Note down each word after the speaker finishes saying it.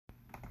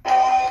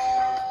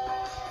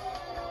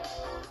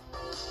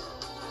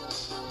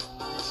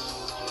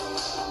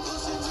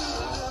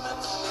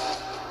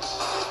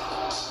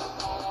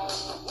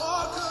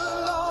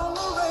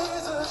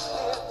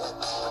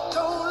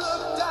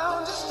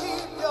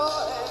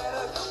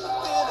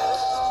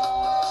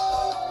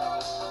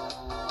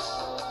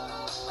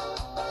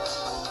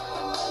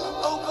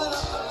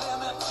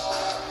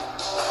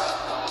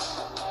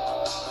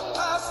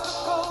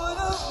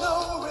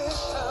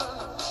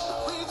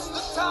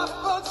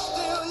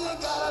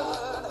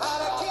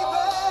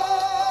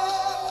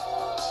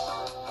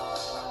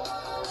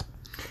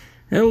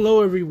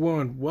Hello,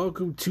 everyone.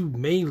 Welcome to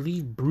May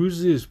Leave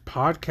Bruises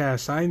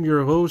podcast. I'm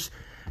your host,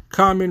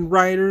 Common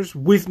Riders.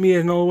 With me,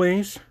 as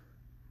always.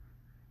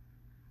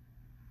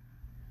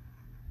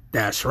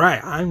 That's right.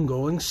 I'm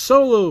going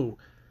solo.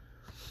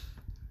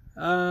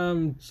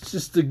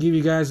 Just to give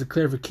you guys a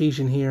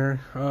clarification here.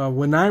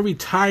 When I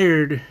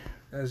retired,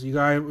 as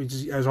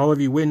all of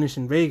you witnessed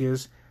in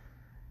Vegas,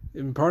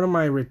 in part of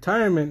my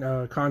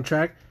retirement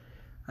contract,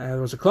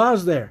 there was a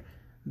clause there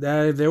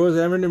that if there was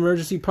ever an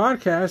emergency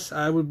podcast,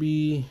 I would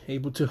be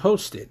able to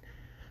host it.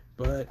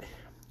 But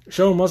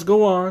show must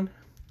go on.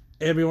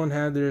 Everyone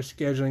had their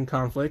scheduling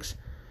conflicts.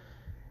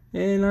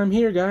 And I'm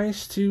here,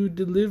 guys, to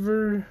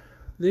deliver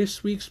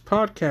this week's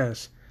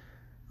podcast.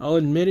 I'll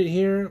admit it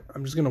here.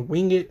 I'm just going to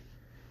wing it.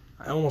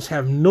 I almost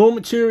have no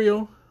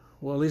material.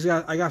 Well, at least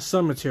I got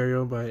some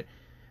material, but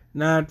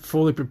not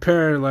fully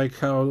prepared like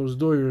how those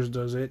Doyers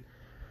does it.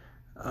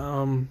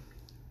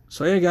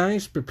 So yeah,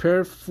 guys,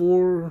 prepare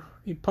for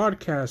a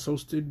podcast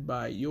hosted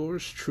by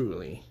yours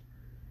truly.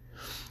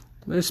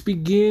 Let's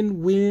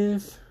begin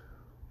with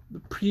the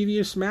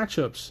previous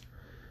matchups.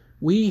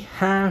 We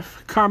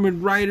have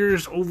Common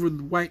Riders over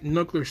the White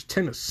Knucklers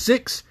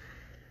 10-6.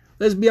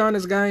 Let's be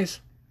honest, guys.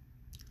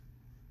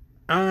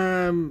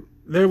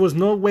 There was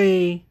no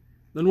way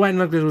the White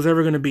Knucklers was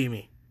ever going to beat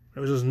me.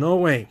 There was just no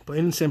way.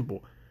 Plain and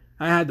simple.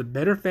 I had the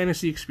better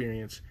fantasy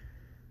experience,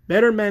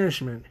 better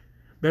management,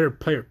 better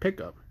player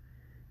pickup,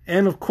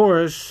 and of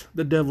course,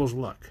 the devil's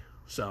luck.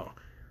 So,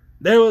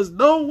 there was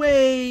no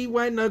way,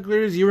 White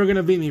Knucklers, you were going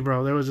to beat me,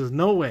 bro. There was just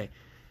no way.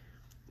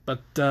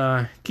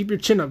 But, keep your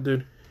chin up,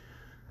 dude.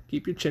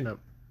 Keep your chin up.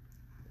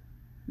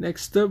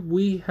 Next up,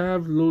 we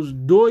have Los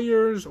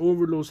Doyers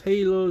over Los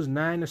Halos,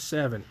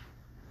 9-7.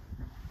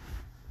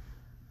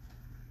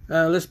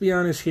 Let's be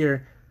honest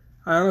here.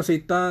 I honestly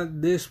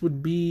thought this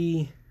would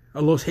be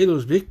a Los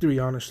Halos victory,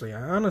 honestly.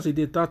 I honestly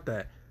did thought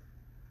that.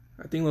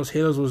 I think Los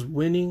Halos was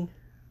winning.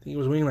 I think it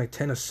was winning like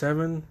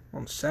 10-7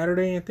 on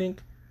Saturday, I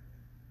think.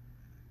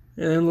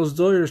 And then Los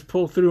Doyers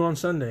pulled through on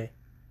Sunday.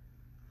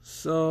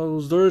 So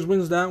Los Doyers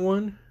wins that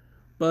one.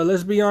 But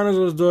let's be honest,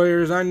 Los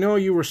Doyers, I know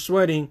you were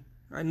sweating.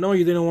 I know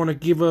you didn't want to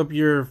give up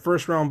your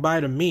first round bye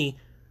to me.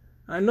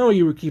 I know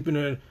you were keeping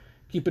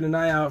an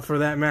eye out for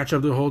that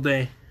matchup the whole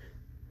day.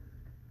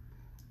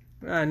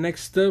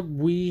 Next up,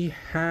 we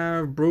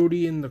have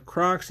Brody and the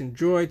Crocs and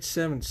Droid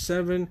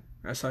 7-7.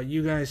 That's how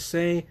you guys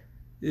say.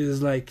 It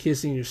is like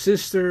kissing your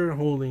sister,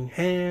 holding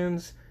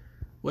hands,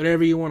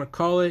 whatever you want to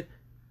call it.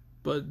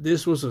 But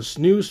this was a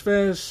snooze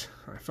fest.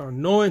 I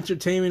found no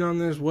entertainment on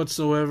this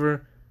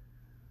whatsoever.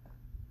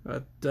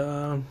 But,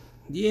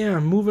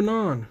 yeah, moving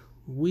on.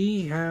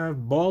 We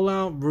have Ball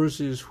Out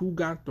versus Who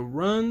Got the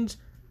Runs,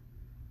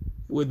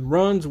 with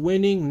runs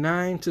winning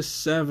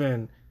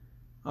 9-7.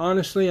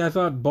 Honestly, I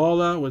thought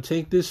Ball Out would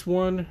take this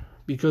one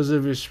because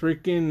of his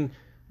freaking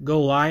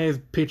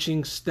Goliath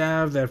pitching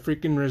staff that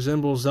freaking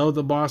resembles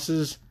Zelda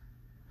bosses.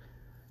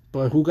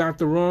 But Who Got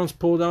the Runs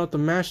pulled out the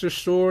Master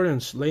Sword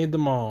and slayed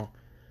them all.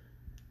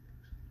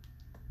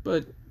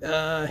 But,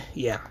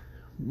 yeah.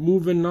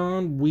 Moving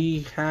on,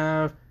 we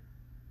have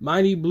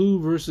Mighty Blue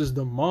versus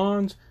the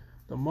Mons.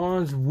 The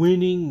Mons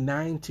winning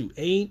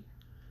 9-8.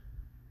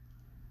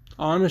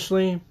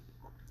 Honestly,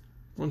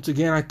 once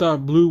again, I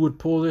thought Blue would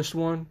pull this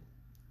one.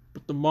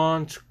 But the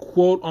Mons,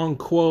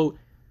 quote-unquote,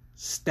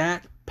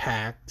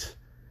 stat-packed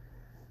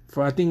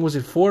for, I think, was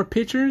it 4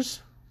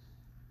 pitchers?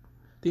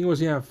 I think it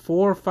was,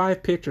 4 or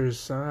 5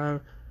 pitchers.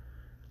 Don't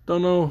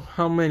know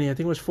how many. I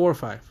think it was 4 or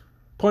 5.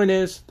 Point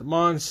is, the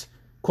Mons,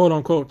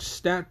 quote-unquote,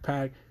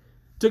 stat-packed,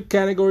 took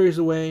categories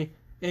away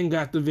and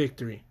got the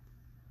victory.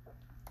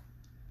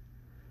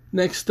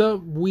 Next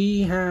up,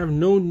 we have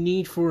No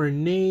Need for a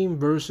Name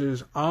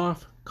versus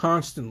Off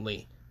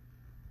Constantly.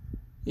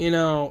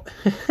 Good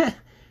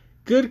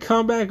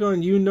comeback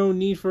on you, No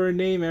Need for a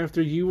Name,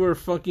 after you were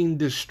fucking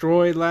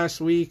destroyed last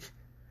week.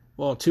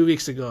 Well, 2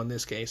 weeks ago in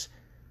this case.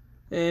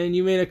 And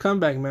you made a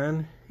comeback,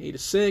 man.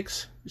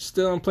 8-6. You're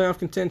still in playoff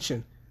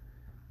contention.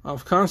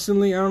 Off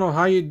Constantly, I don't know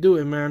how you do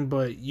it, man,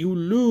 but you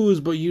lose,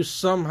 but you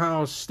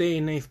somehow stay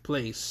in 8th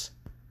place.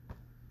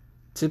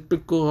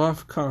 Typical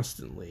Off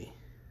Constantly.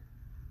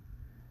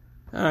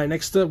 Alright,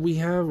 next up we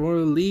have our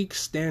league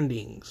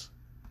standings.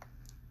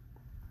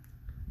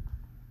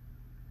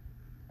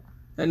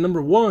 At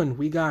number 1,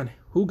 we got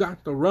Who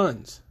Got the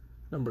Runs.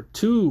 Number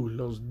 2,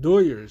 Los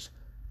Doyers.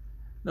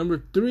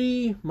 Number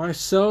 3,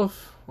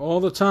 myself,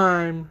 all the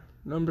time.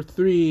 Number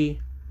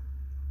 3,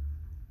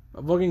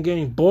 I'm fucking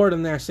getting bored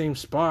in that same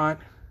spot.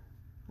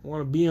 I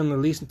want to be on the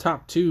least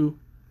top 2.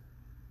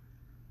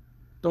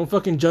 Don't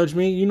fucking judge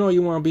me. You know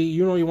you want to be.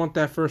 You know you want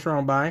that first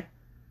round bye.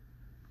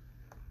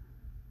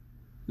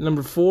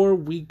 Number 4,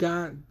 we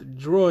got the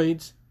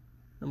Droids.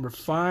 Number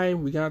 5,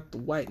 we got the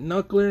White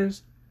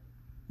Knucklers.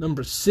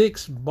 Number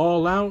 6,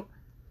 Ball Out.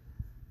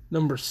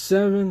 Number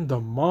 7, the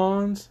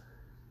Mons.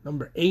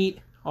 Number 8,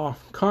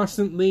 Off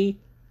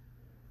Constantly.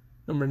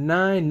 Number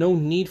 9, No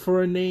Need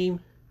for a Name.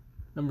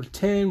 Number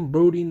 10,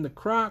 Brody and the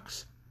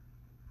Crocs.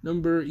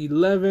 Number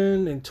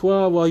 11 and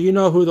 12, well, you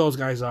know who those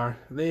guys are.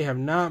 They have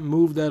not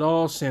moved at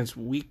all since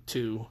week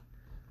 2.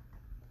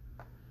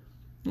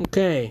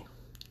 Okay,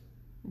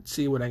 let's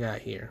see what I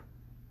got here.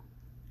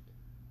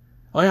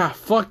 Oh yeah,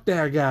 fuck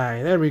that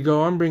guy. There we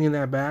go, I'm bringing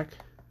that back.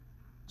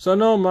 So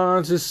no,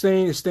 Mons, it's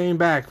staying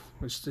back.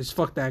 It's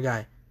fuck that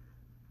guy.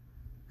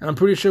 And I'm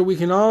pretty sure we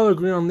can all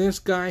agree on this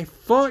guy.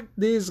 Fuck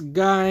this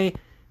guy,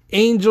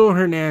 Angel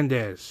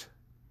Hernandez.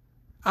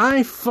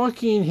 I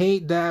fucking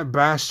hate that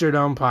bastard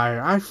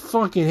umpire. I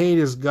fucking hate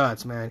his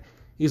guts, man.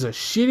 He's a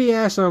shitty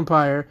ass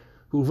umpire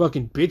who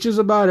fucking bitches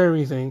about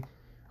everything.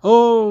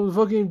 Oh,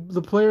 fucking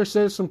the player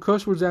said some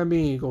cuss words at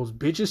me. He goes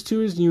bitches to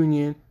his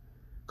union.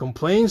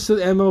 Complains to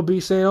the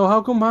MLB saying, oh,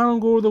 how come I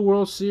don't go to the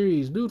World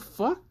Series? Dude,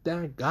 fuck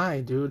that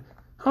guy, dude.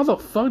 How the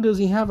fuck does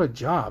he have a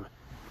job?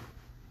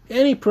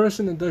 Any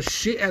person that does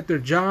shit at their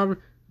job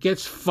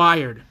gets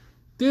fired.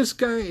 This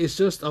guy is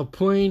just a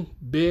plain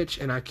bitch,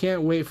 and I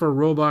can't wait for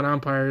robot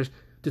umpires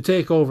to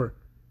take over.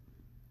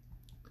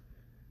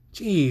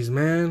 Jeez,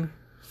 man.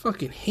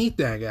 Fucking hate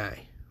that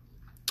guy.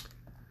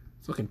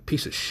 Fucking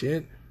piece of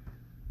shit.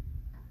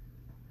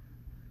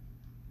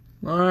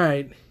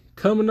 Alright.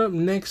 Coming up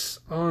next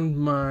on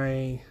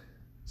my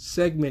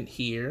segment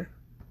here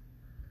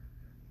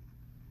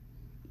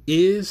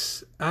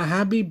is a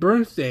happy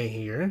birthday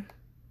here.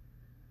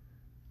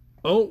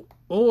 Oh,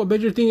 I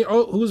bet you're thinking,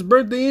 oh, whose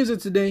birthday is it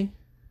today?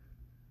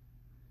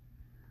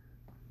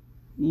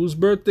 Whose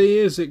birthday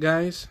is it,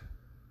 guys?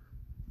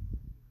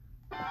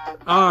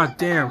 Ah,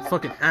 damn,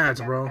 fucking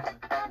ads, bro.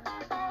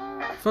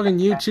 Fucking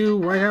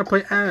YouTube, why gotta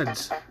play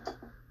ads?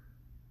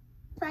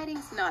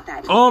 Writing's not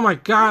that. Oh my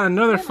god,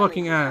 another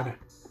fucking ad.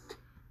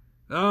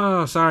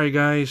 Oh, sorry,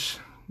 guys.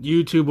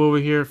 YouTube over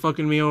here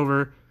fucking me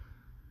over.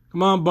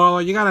 Come on,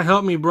 Baller, you gotta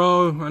help me,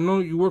 bro. I know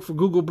you work for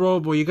Google, bro,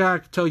 but you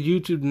gotta tell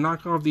YouTube to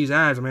knock off these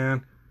ads,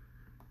 man.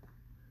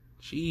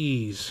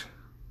 Jeez.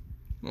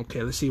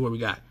 Okay, let's see what we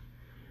got.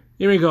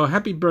 Here we go.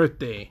 Happy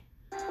birthday.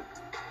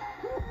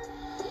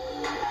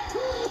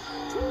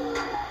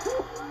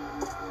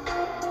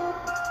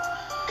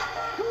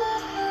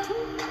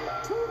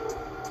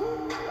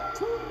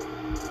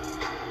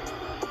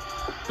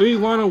 We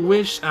want to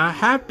wish a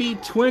happy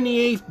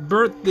 28th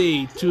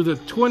birthday to the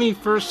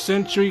 21st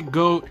century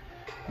GOAT,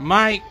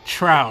 Mike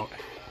Trout.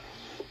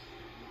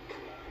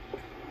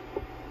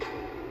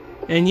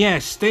 And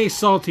yes, stay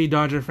salty,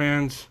 Dodger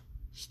fans.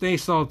 Stay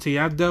salty.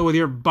 I've dealt with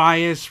your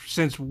bias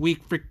since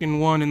week freaking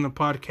 1 in the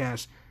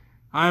podcast.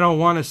 I don't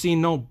want to see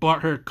no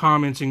butthurt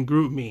comments in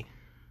GroupMe.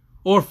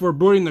 Or for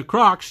Brooding the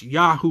Crocs,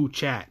 Yahoo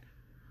chat.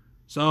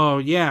 So,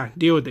 yeah,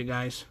 deal with it,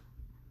 guys.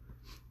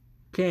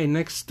 Okay,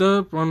 next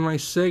up on my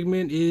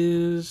segment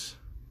is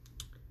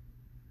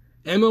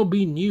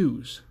MLB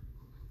News.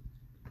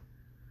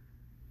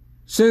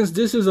 Since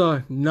this is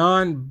a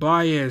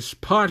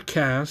non-biased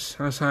podcast,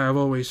 that's how I've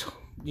always,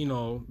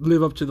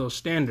 live up to those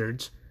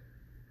standards,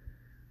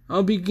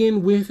 I'll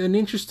begin with an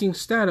interesting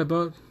stat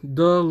about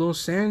the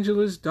Los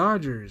Angeles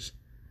Dodgers,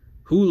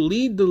 who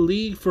lead the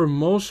league for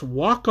most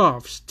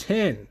walk-offs,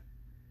 10.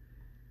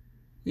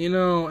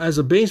 As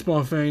a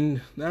baseball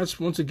fan, that's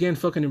once again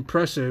fucking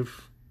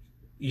impressive.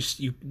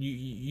 You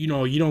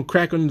don't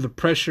crack under the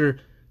pressure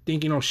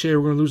thinking, oh shit,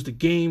 we're gonna lose the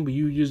game, but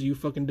you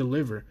fucking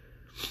deliver.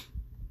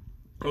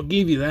 I'll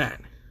give you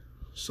that.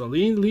 So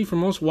leading the league for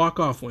most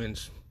walk-off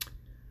wins.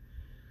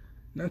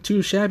 Not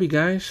too shabby,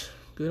 guys.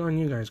 Good on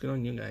you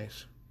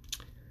guys.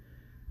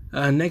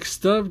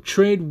 Next up,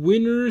 trade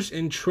winners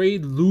and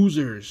trade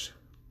losers.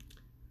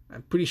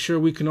 I'm pretty sure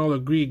we can all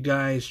agree,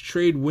 guys.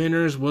 Trade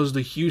winners was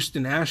the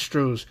Houston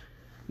Astros.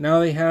 Now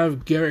they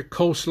have Garrett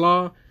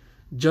Coleslaw,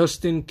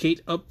 Justin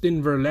Kate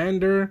Upton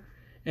Verlander,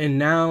 and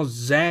now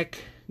Zach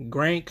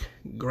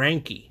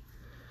Greinke.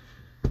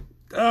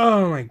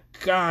 Oh my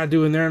god,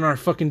 dude, and they're in our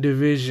fucking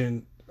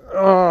division.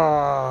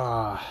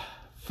 Oh,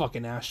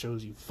 fucking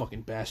Astros, you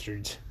fucking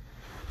bastards.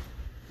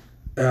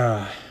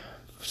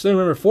 Still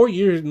remember 5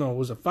 years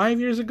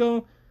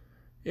ago?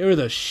 They were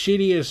the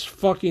shittiest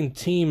fucking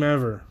team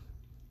ever.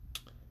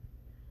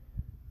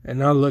 And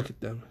now look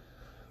at them.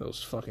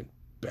 Those fucking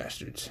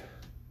bastards.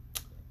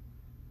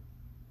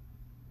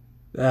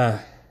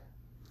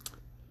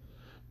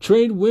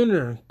 Trade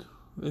winner.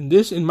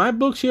 In my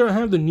books here, I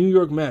have the New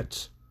York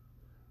Mets.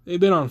 They've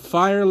been on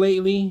fire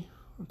lately.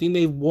 I think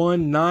they've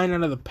won 9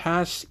 out of the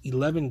past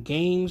 11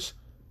 games.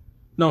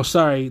 No,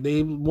 sorry.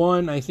 They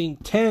won, I think,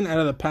 10 out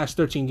of the past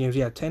 13 games.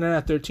 Yeah, 10 out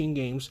of 13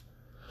 games.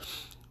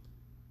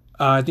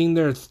 I think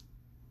they're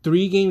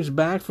 3 games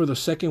back for the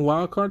second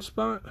wild card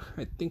spot.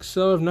 I think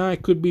so. If not, I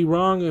could be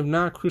wrong. If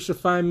not,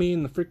 crucify me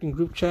in the freaking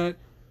group chat.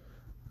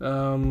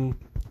 Yeah,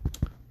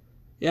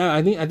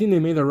 I think they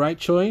made the right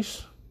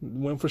choice.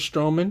 Went for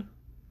Stroman.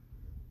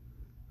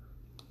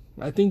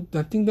 I think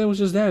that was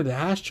just that. The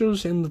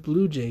Astros and the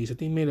Blue Jays, I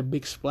think, made a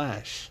big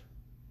splash.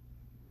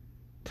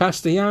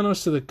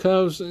 Castellanos to the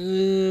Cubs.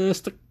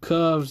 It's the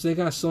Cubs. They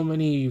got so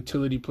many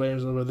utility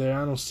players over there.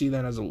 I don't see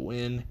that as a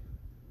win.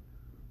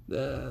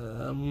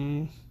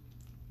 The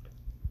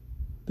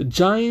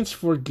Giants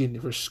for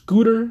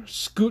Scooter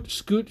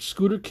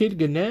Kid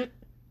Gannett.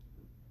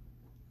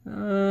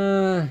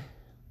 No,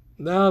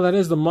 that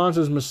is the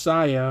Monsters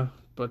Messiah,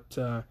 but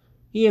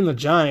he and the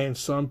Giants,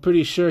 so I'm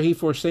pretty sure he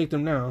forsake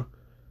them now.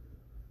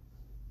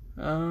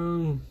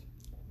 I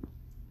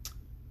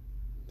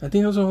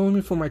think those are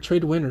only for my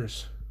trade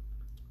winners.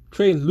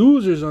 Trade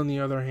losers, on the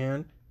other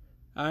hand,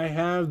 I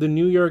have the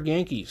New York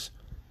Yankees.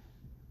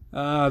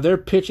 Their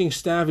pitching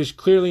staff is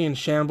clearly in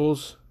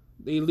shambles.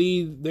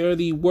 They're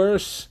the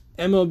worst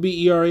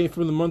MLB ERA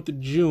for the month of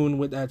June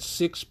with that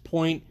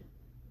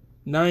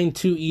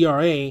 6.92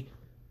 ERA.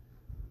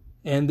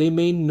 And they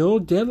made no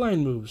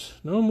deadline moves.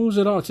 No moves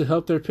at all to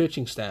help their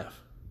pitching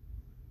staff.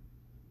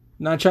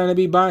 Not trying to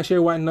be biased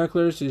here, white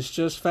knucklers. It's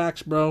just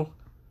facts, bro.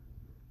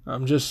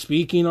 I'm just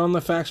speaking on the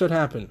facts that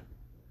happened.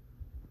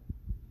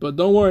 But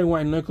don't worry,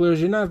 white knucklers.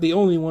 You're not the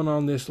only one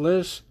on this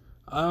list.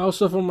 I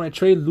also, for my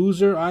trade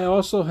loser, I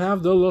also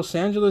have the Los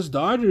Angeles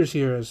Dodgers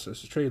here as a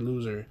trade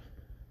loser.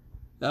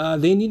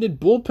 They needed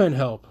bullpen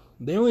help.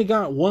 They only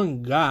got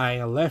one guy,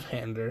 a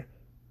left-hander.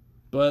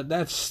 But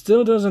that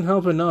still doesn't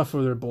help enough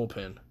for their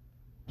bullpen.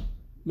 I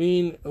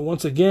mean,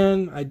 once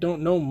again, I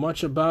don't know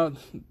much about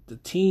the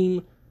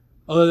team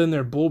other than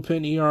their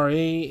bullpen ERA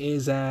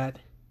is at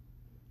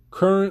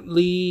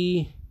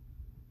currently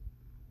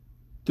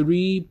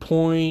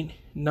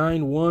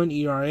 3.91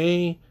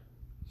 ERA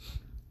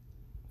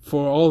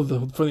for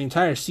the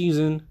entire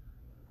season.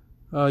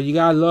 You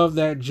gotta love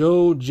that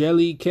Joe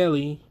Jelly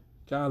Kelly.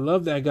 Gotta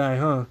love that guy,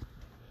 huh?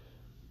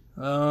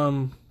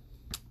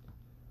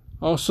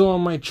 Also on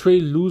my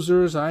trade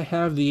losers, I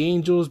have the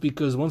Angels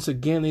because once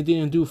again they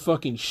didn't do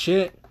fucking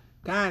shit.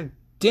 God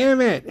damn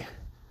it!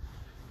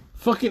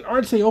 Fucking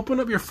Arte, open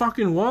up your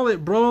fucking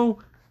wallet, bro.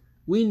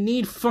 We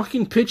need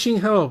fucking pitching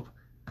help.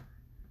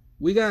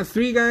 We got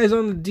 3 guys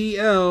on the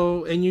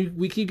DL, and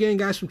we keep getting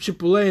guys from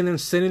AAA and then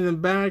sending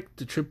them back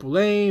to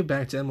AAA,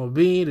 back to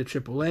MLB, to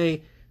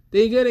AAA.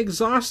 They get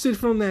exhausted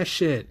from that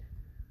shit.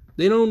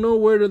 They don't know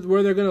where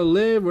they're gonna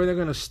live, where they're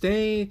gonna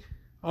stay,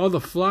 all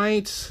the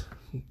flights.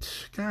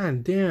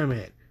 God damn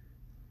it.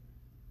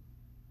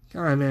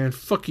 God, man,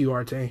 fuck you,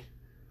 Arte.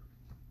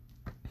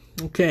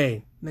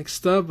 Okay,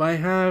 next up I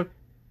have,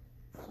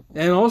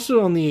 and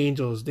also on the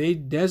Angels, they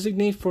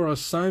designate for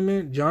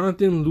assignment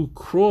Jonathan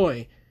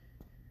Lucroy.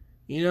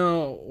 You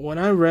know, when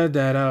I read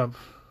that up,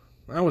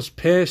 I was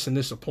pissed and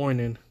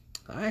disappointed.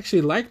 I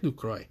actually like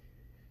Lucroy.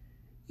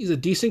 He's a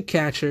decent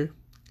catcher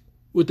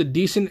with a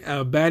decent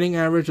batting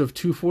average of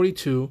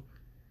 .242.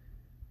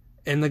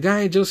 And the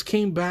guy just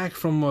came back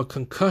from a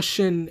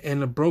concussion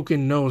and a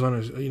broken nose on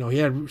his, he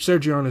had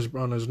surgery on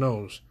his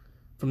nose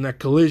from that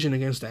collision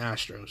against the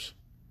Astros.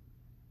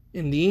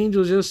 And the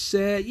Angels just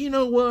said, you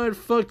know what,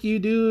 fuck you,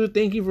 dude.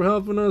 Thank you for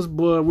helping us,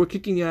 but we're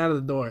kicking you out of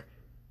the door.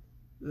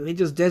 And they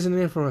just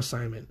designated for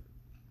assignment.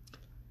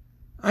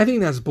 I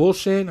think that's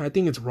bullshit. I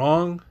think it's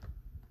wrong.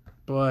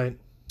 But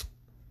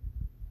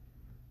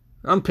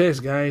I'm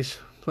pissed, guys.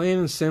 Plain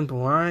and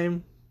simple.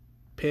 I'm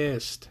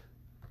pissed.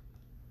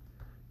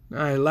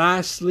 Alright,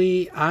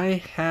 lastly,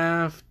 I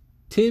have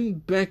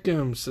Tim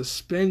Beckham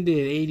suspended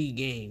 80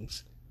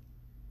 games.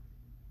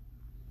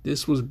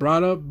 This was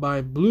brought up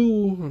by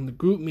Blue on the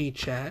GroupMe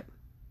chat,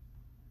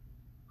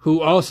 who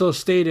also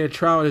stated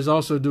Trout is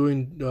also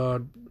doing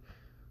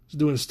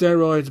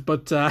steroids,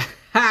 but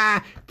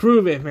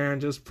prove it, man,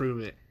 just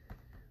prove it.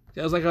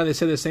 Just like how they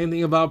said the same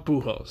thing about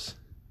Pujols.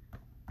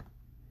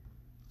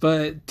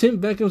 But Tim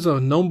Beckham's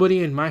a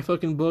nobody in my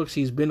fucking books.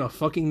 He's been a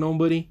fucking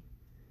nobody.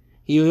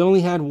 He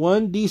only had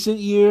one decent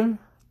year. I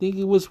think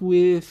it was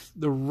with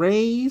the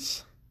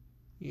Rays.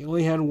 He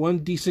only had one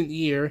decent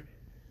year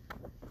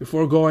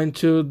before going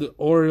to the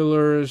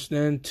Orioles,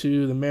 then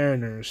to the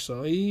Mariners.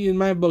 So in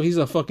my book, he's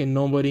a fucking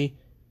nobody.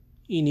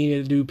 He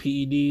needed to do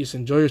PEDs.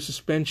 Enjoy your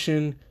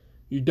suspension,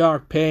 your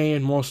dark pay,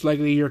 and most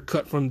likely you're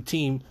cut from the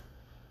team.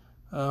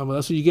 But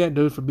that's what you get,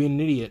 dude, for being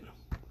an idiot.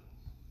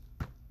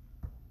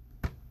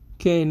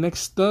 Okay,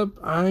 next up,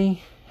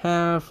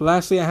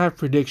 lastly, I have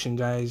prediction,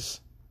 guys.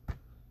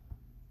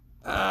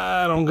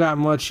 I don't got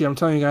much here. I'm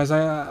telling you guys,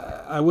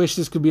 I wish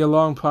this could be a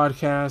long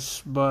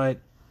podcast, but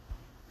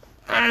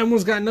I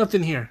almost got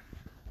nothing here.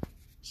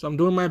 So I'm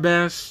doing my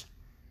best.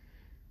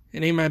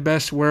 It ain't my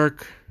best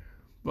work,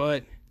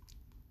 but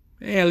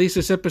hey, at least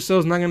this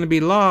episode's not going to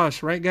be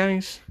lost, right,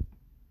 guys?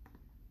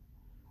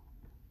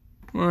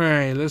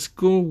 Alright, let's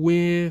go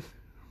with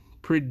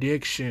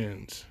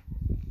predictions.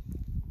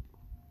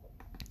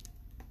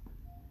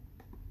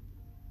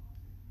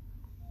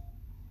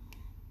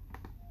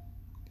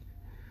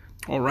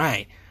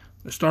 Alright,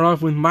 let's start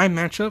off with my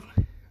matchup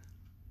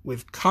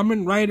with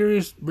Kamen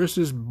Riders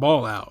versus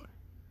Ball Out.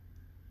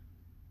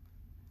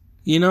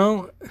 You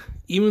know,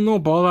 even though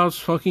Ball Out's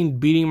fucking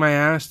beating my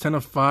ass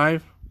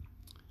 10-5,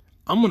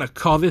 I'm going to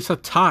call this a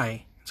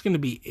tie. It's going to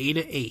be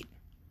 8-8.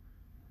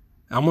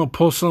 I'm going to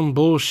pull some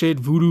bullshit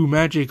voodoo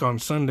magic on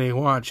Sunday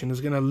watch, and it's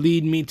going to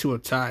lead me to a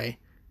tie.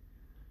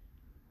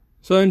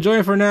 So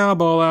enjoy for now,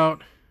 Ball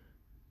Out.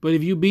 But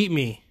if you beat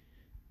me,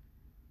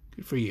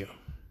 good for you.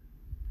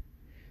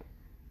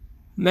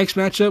 Next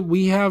matchup,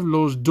 we have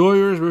Los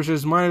Dodgers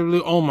versus Minor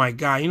League. Oh my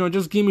god,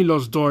 just give me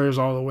Los Dodgers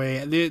all the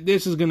way.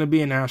 This is going to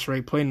be an ass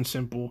race, plain and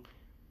simple.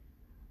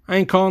 I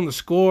ain't calling the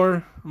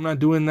score. I'm not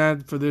doing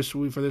that for this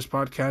week, for this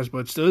podcast, but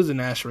it still is an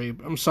ass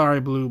rape. I'm sorry,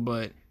 Blue,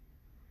 but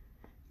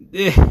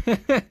there's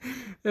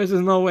just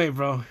no way,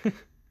 bro.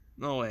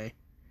 No way.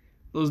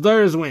 Los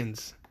Dodgers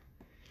wins.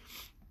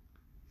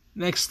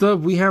 Next up,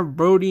 we have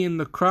Brody and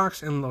the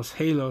Crocs and Los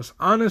Halos.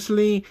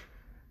 Honestly,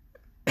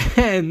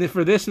 and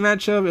for this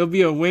matchup, it'll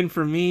be a win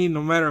for me,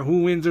 no matter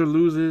who wins or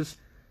loses.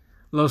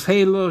 Los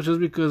Halos, just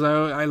because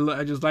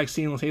I just like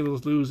seeing Los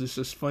Halos lose. It's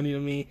just funny to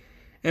me.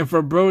 And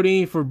for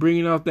Brody, for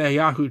bringing up that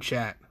Yahoo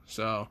chat.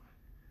 So,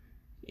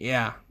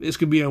 yeah, this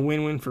could be a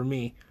win-win for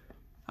me.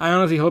 I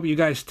honestly hope you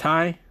guys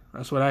tie.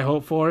 That's what I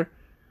hope for.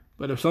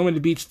 But if somebody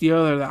beats the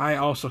other, I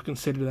also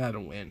consider that a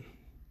win.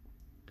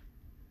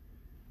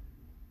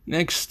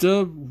 Next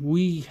up,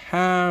 we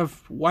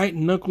have White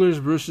Knucklers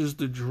versus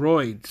the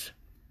Droids.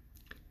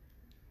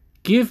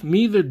 Give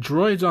me the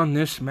Droids on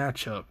this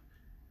matchup.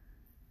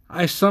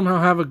 I somehow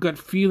have a gut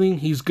feeling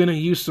he's going to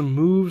use some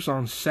moves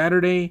on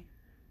Saturday.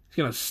 He's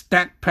going to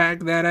stat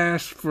pack that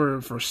ass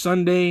for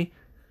Sunday.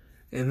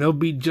 And they'll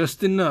be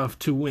just enough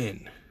to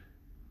win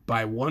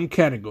by one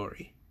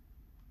category.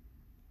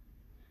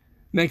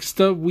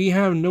 Next up, we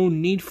have No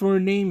Need for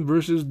a Name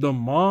versus the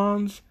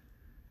Mons.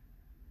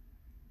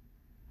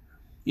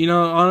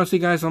 Honestly,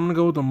 guys, I'm going to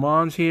go with the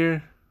Mons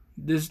here.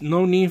 This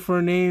No Need for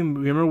a Name.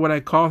 Remember what I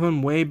called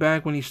him way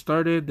back when he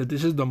started? That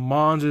this is the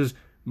Mons'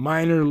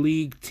 minor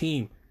league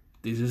team.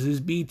 This is his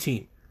B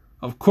team.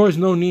 Of course,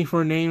 No Need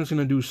for a Name is going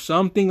to do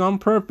something on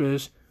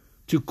purpose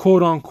to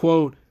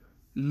quote-unquote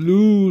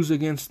lose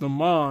against the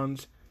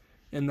Mons,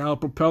 and that'll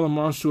propel the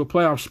Mons to a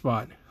playoff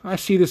spot. I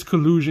see this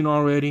collusion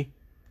already.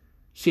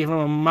 See it from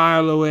a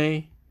mile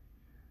away.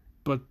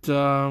 But,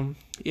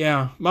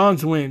 yeah,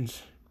 Mons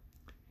wins.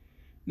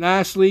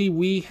 Lastly,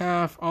 we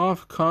have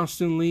Off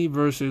Constantly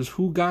versus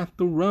Who Got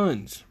the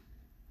Runs.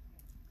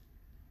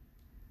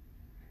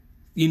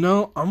 I'm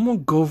going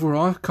to go for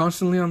Off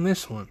Constantly on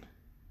this one.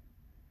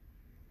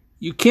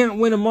 You can't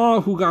win them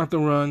all, Who Got the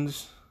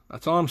Runs.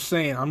 That's all I'm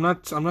saying. I'm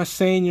not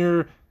saying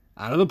you're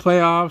out of the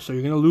playoffs or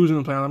you're going to lose in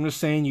the playoffs. I'm just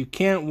saying you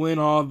can't win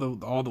all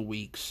the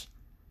weeks.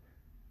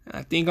 And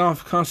I think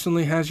Off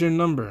Constantly has your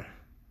number.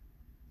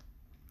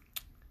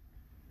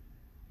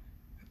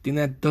 I think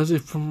that does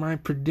it for my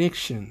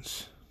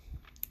predictions.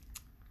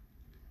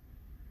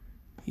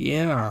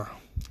 Yeah.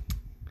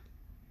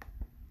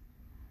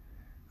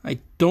 I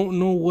don't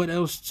know what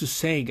else to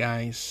say,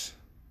 guys.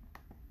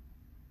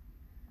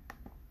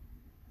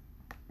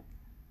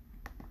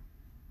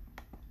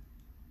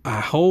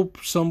 I hope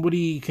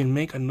somebody can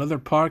make another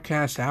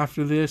podcast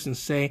after this and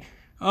say,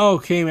 oh,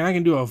 okay, man, I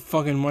can do a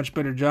fucking much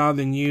better job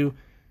than you.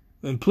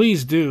 Then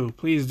please do.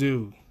 Please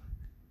do.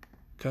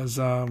 Because,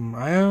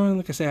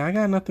 like I say, I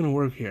got nothing to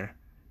work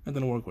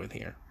with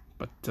here.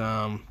 But,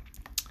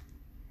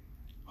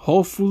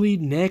 hopefully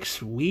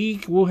next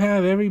week we'll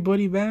have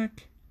everybody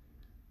back.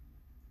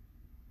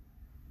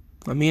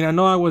 I mean, I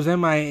know I was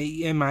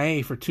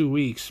MIA for 2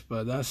 weeks,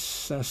 but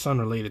that's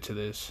unrelated to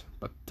this.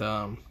 But,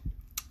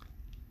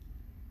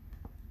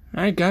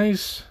 alright,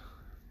 guys.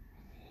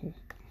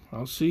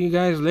 I'll see you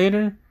guys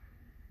later.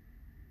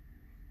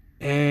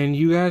 And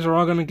you guys are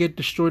all going to get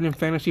destroyed in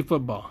fantasy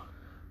football.